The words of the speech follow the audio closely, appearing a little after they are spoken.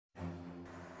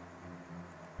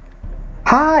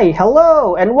Hi,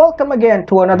 hello, and welcome again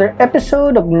to another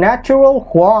episode of Natural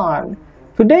Juan.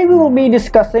 Today we will be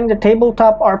discussing the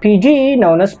tabletop RPG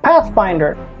known as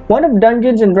Pathfinder, one of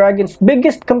Dungeons & Dragons'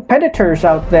 biggest competitors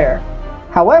out there.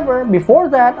 However, before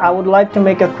that, I would like to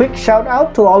make a quick shout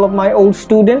out to all of my old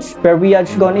students,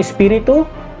 Perviaj Gon Espiritu,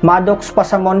 Maddox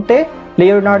Pasamonte,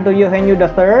 Leonardo Eugenio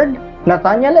III,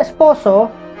 Nathaniel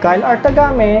Esposo, Kyle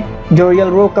Artagame,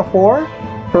 Joriel Rocafor,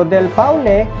 Rodel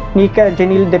Paule, Nika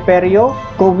Janil Deperio,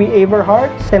 Kobe Everhart,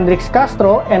 Hendrix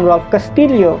Castro, and Ralph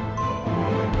Castillo.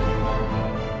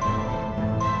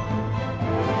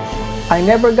 I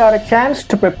never got a chance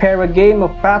to prepare a game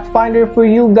of Pathfinder for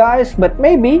you guys, but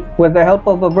maybe, with the help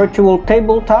of a virtual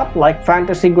tabletop like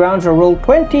Fantasy Grounds or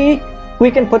Roll20,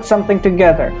 we can put something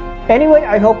together. Anyway,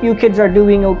 I hope you kids are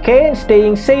doing okay and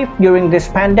staying safe during this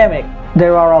pandemic.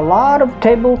 There are a lot of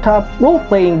tabletop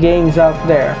role-playing games out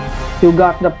there. You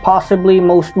got the possibly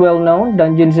most well-known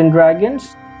Dungeons &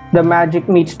 Dragons, the magic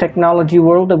meets technology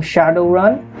world of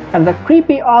Shadowrun, and the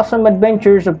creepy awesome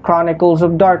adventures of Chronicles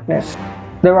of Darkness.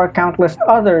 There are countless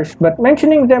others, but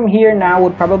mentioning them here now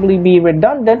would probably be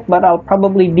redundant, but I'll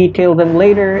probably detail them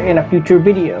later in a future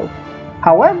video.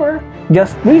 However,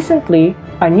 just recently,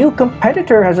 a new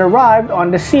competitor has arrived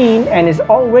on the scene and is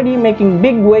already making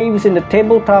big waves in the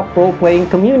tabletop role-playing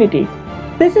community.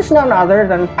 This is none other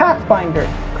than Pathfinder,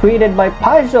 created by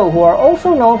Paizo, who are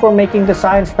also known for making the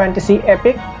science fantasy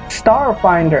epic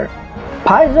Starfinder.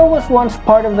 Paizo was once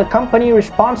part of the company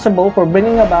responsible for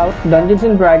bringing about Dungeons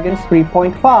 & Dragons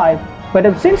 3.5, but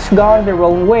have since gone their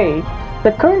own way.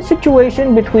 The current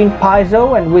situation between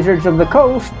Paizo and Wizards of the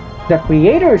Coast, the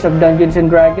creators of Dungeons &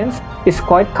 Dragons, is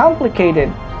quite complicated,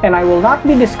 and I will not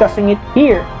be discussing it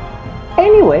here.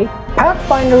 Anyway,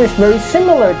 Pathfinder is very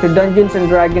similar to Dungeons &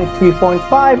 Dragons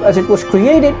 3.5 as it was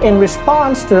created in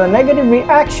response to the negative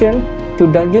reaction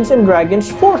to Dungeons &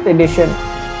 Dragons 4th edition.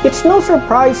 It's no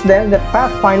surprise then that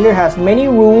Pathfinder has many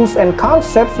rules and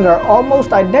concepts that are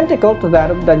almost identical to that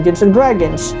of Dungeons &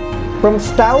 Dragons. From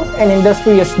stout and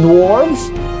industrious dwarves,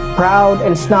 proud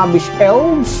and snobbish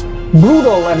elves,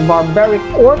 brutal and barbaric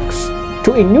orcs,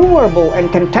 to innumerable and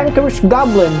cantankerous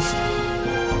goblins.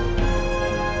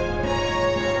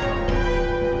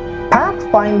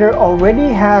 Pathfinder already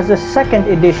has a 2nd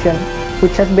edition,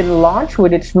 which has been launched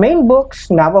with its main books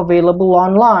now available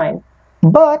online.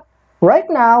 But right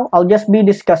now, I'll just be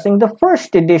discussing the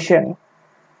 1st edition.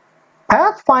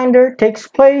 Pathfinder takes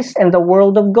place in the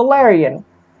world of Golarion,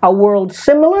 a world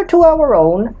similar to our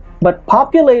own, but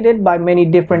populated by many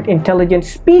different intelligent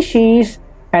species,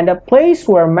 and a place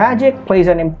where magic plays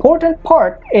an important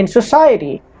part in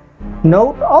society.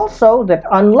 Note also that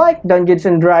unlike Dungeons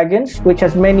 & Dragons, which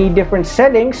has many different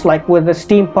settings like with the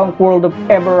steampunk world of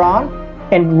Eberron,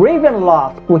 and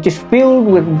Ravenloft, which is filled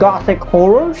with gothic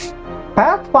horrors,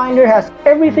 Pathfinder has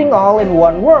everything all in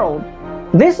one world.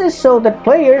 This is so that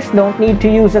players don't need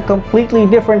to use a completely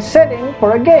different setting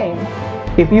for a game.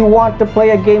 If you want to play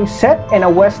a game set in a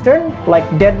western, like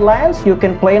Deadlands, you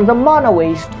can play in the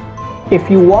Monowaste. If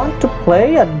you want to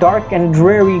play a dark and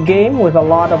dreary game with a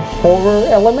lot of horror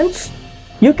elements,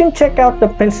 you can check out the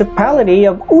Principality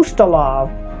of Ustalov.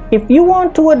 If you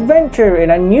want to adventure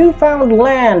in a newfound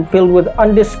land filled with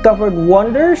undiscovered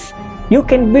wonders, you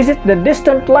can visit the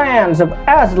distant lands of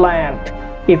Aslant.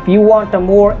 If you want a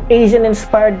more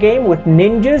Asian-inspired game with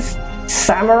ninjas,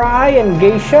 samurai, and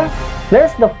geisha,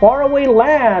 there's the faraway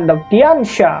land of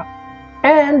Tiansha.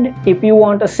 And if you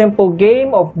want a simple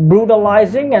game of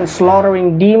brutalizing and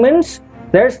slaughtering demons,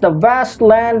 there's the vast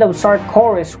land of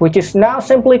Sarkoris, which is now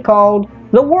simply called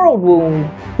the World Wound,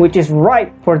 which is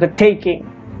ripe for the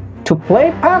taking. To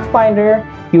play Pathfinder,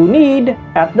 you need,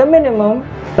 at the minimum,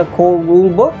 the core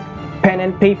rulebook, pen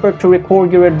and paper to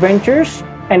record your adventures,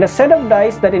 and a set of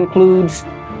dice that includes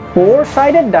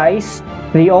 4-sided dice,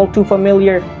 the all too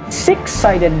familiar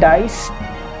 6-sided dice,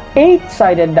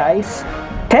 8-sided dice,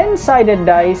 10-sided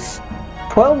dice,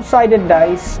 12-sided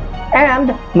dice,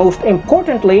 and, most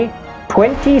importantly,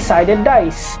 20-sided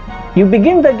dice. You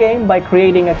begin the game by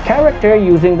creating a character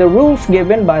using the rules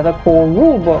given by the core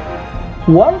rulebook.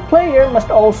 One player must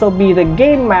also be the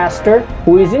game master,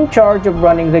 who is in charge of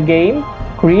running the game,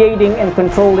 creating and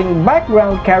controlling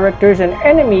background characters and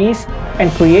enemies, and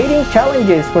creating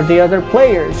challenges for the other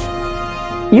players.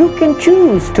 You can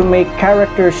choose to make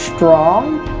characters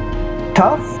strong,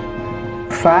 tough,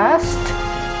 fast,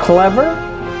 clever,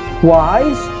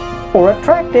 wise, or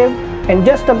attractive, and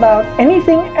just about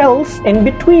anything else in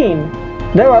between.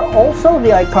 There are also the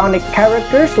iconic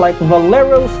characters like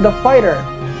Valeros the Fighter,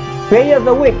 Rhea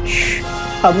the Witch,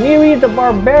 Amiri the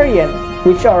Barbarian,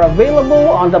 which are available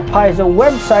on the Paizo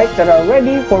website that are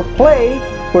ready for play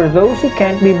for those who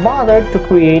can't be bothered to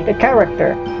create a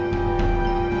character.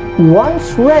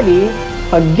 Once ready,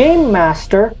 a game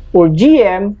master or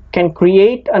GM can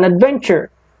create an adventure,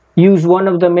 use one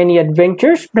of the many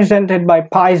adventures presented by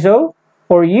Paizo,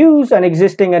 or use an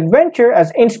existing adventure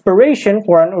as inspiration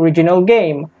for an original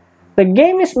game. The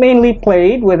game is mainly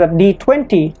played with a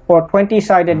D20 or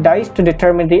 20-sided dice to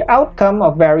determine the outcome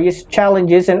of various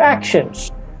challenges and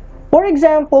actions. For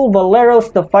example,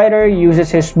 Valeros the fighter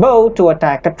uses his bow to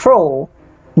attack a troll.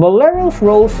 Valeros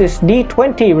rolls his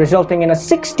D20 resulting in a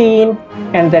 16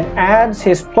 and then adds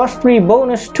his +3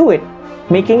 bonus to it,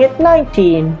 making it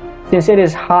 19. Since it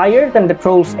is higher than the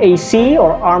troll's AC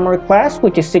or armor class,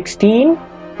 which is 16,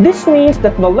 this means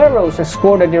that Valeros has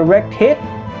scored a direct hit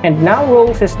and now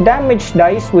rolls his damage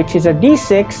dice, which is a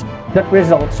D6 that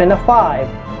results in a 5.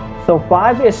 So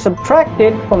 5 is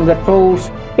subtracted from the troll's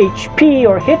HP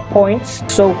or hit points,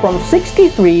 so from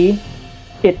 63,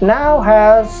 it now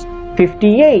has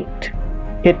 58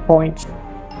 hit points.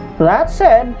 That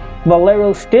said,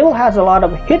 Valeros still has a lot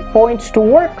of hit points to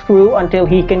work through until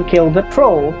he can kill the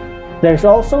troll. There's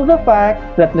also the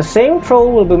fact that the same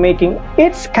troll will be making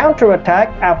its counterattack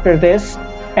after this,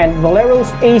 and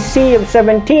Valeros' AC of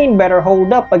 17 better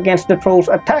hold up against the troll's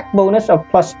attack bonus of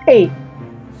 +8.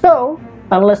 So,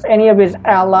 unless any of his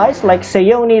allies like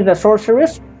Sayoni the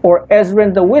sorceress or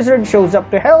Ezrin the wizard shows up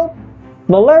to help,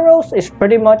 Valeros is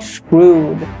pretty much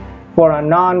screwed. For a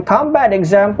non-combat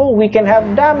example, we can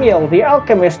have Damiel the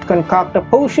alchemist concoct a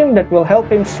potion that will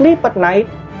help him sleep at night,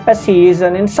 as he is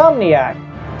an insomniac.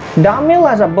 Damiel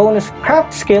has a bonus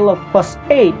craft skill of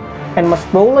 +8 and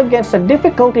must roll against a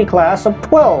difficulty class of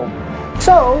 12.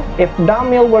 So, if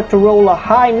Damiel were to roll a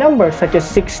high number such as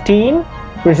 16,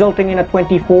 resulting in a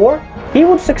 24, he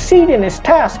would succeed in his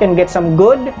task and get some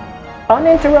good,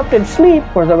 uninterrupted sleep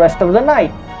for the rest of the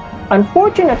night.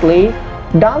 Unfortunately,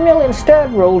 Damiel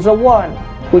instead rolls a 1,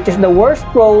 which is the worst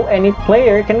roll any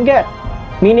player can get,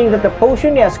 meaning that the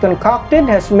potion he has concocted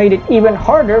has made it even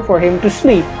harder for him to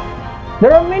sleep.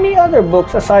 There are many other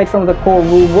books aside from the core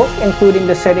rulebook, including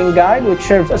the setting guide, which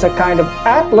serves as a kind of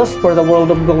atlas for the world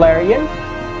of Golarion,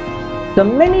 the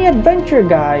many adventure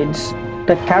guides,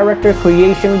 the character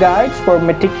creation guides for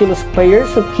meticulous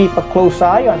players who keep a close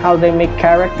eye on how they make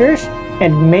characters,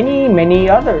 and many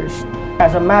others.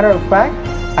 As a matter of fact,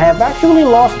 I have actually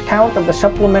lost count of the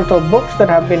supplemental books that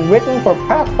have been written for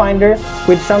Pathfinder,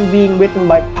 with some being written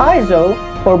by Paizo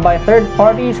or by third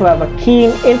parties who have a keen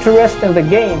interest in the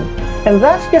game. And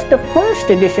that's just the first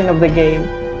edition of the game.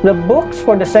 The books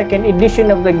for the second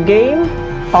edition of the game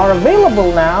are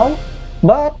available now,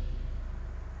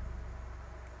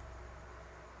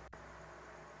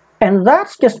 and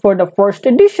that's just for the first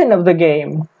edition of the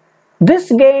game. This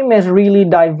game is really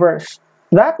diverse.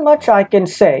 That much I can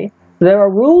say. There are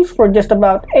rules for just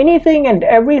about anything and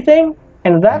everything,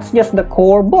 and that's just the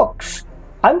core books.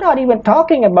 I'm not even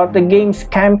talking about the game's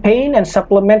campaign and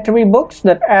supplementary books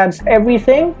that adds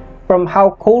everything from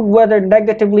how cold weather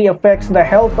negatively affects the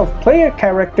health of player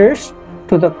characters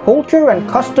to the culture and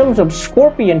customs of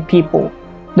scorpion people.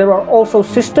 There are also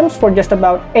systems for just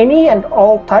about any and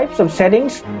all types of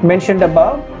settings mentioned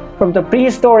above, from the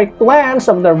prehistoric lands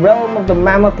of the realm of the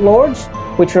Mammoth Lords,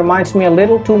 which reminds me a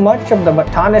little too much of the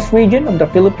Batanes region of the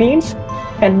Philippines,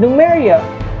 and Numeria,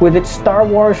 with its Star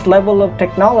Wars level of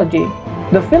technology.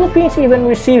 The Philippines even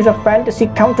receives a fantasy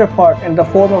counterpart in the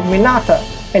form of Minata,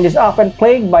 and is often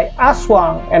plagued by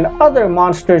aswang and other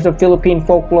monsters of Philippine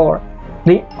folklore.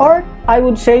 The art, I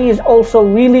would say, is also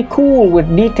really cool,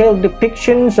 with detailed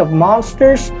depictions of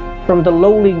monsters, from the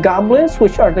lowly goblins,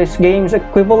 which are this game's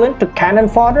equivalent to cannon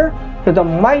fodder, to the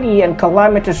mighty and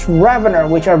calamitous Ravener,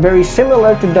 which are very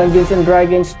similar to Dungeons &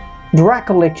 Dragons'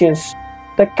 Dracoliches.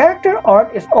 The character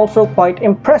art is also quite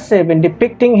impressive in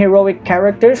depicting heroic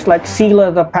characters like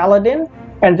Sela the Paladin,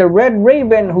 and the Red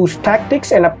Raven, whose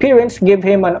tactics and appearance give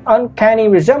him an uncanny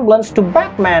resemblance to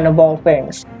Batman of all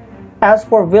things. As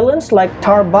for villains like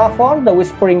Tar-Baphon, the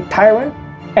Whispering Tyrant,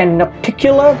 and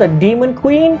Nocticula, the Demon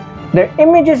Queen, their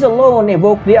images alone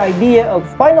evoke the idea of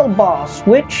final boss,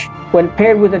 which, when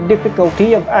paired with the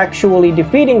difficulty of actually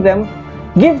defeating them,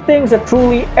 give things a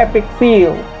truly epic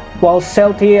feel. While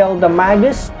Celtiel the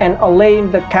Magus and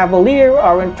Elaine the Cavalier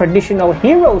aren't traditional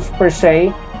heroes per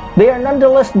se, they are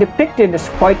nonetheless depicted as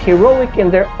quite heroic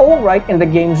in their own right in the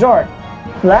game's art.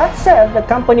 That said, the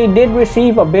company did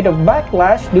receive a bit of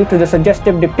backlash due to the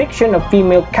suggestive depiction of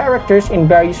female characters in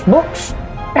various books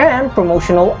and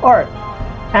promotional art.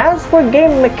 As for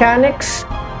game mechanics,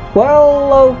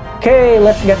 well, okay,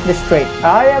 let's get this straight.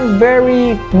 I am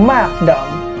very math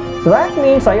dumb. That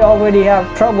means I already have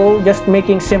trouble just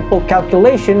making simple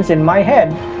calculations in my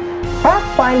head.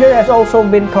 Pathfinder has also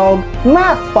been called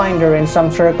Mathfinder in some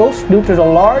circles due to the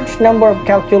large number of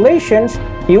calculations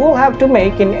you will have to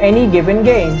make in any given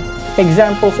game.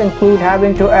 Examples include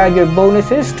having to add your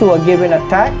bonuses to a given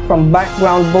attack from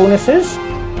background bonuses,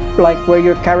 like where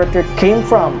your character came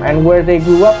from and where they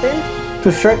grew up in,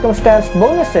 to circumstance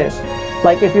bonuses,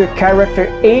 like if your character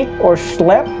ate or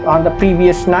slept on the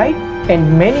previous night,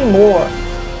 and many more.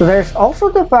 There's also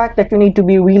the fact that you need to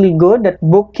be really good at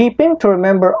bookkeeping to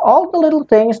remember all the little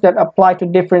things that apply to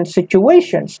different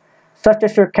situations, such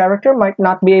as your character might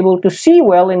not be able to see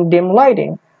well in dim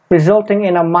lighting, resulting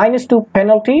in a -2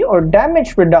 penalty or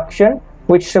damage reduction,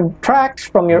 which subtracts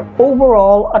from your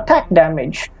overall attack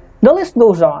damage. The list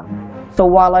goes on. So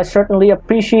while I certainly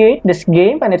appreciate this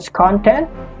game and its content,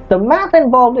 the math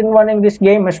involved in running this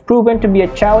game has proven to be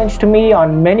a challenge to me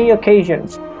on many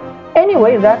occasions.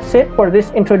 Anyway, that's it for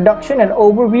this introduction and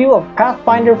overview of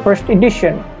Pathfinder 1st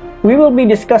Edition. We will be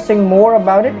discussing more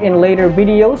about it in later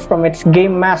videos, from its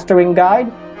game mastering guide,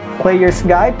 player's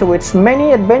guide to its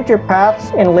many adventure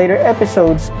paths in later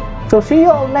episodes. So see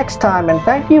you all next time, and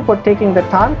thank you for taking the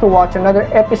time to watch another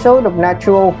episode of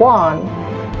Natural Juan.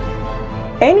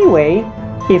 Anyway,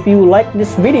 if you like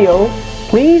this video,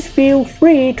 please feel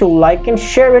free to like and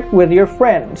share it with your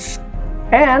friends.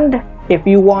 And if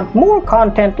you want more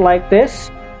content like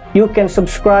this, you can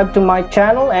subscribe to my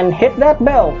channel and hit that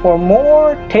bell for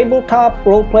more tabletop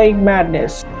role-playing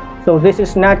madness. So this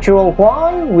is Natural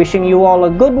Juan, wishing you all a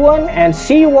good one, and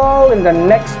see you all in the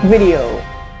next video.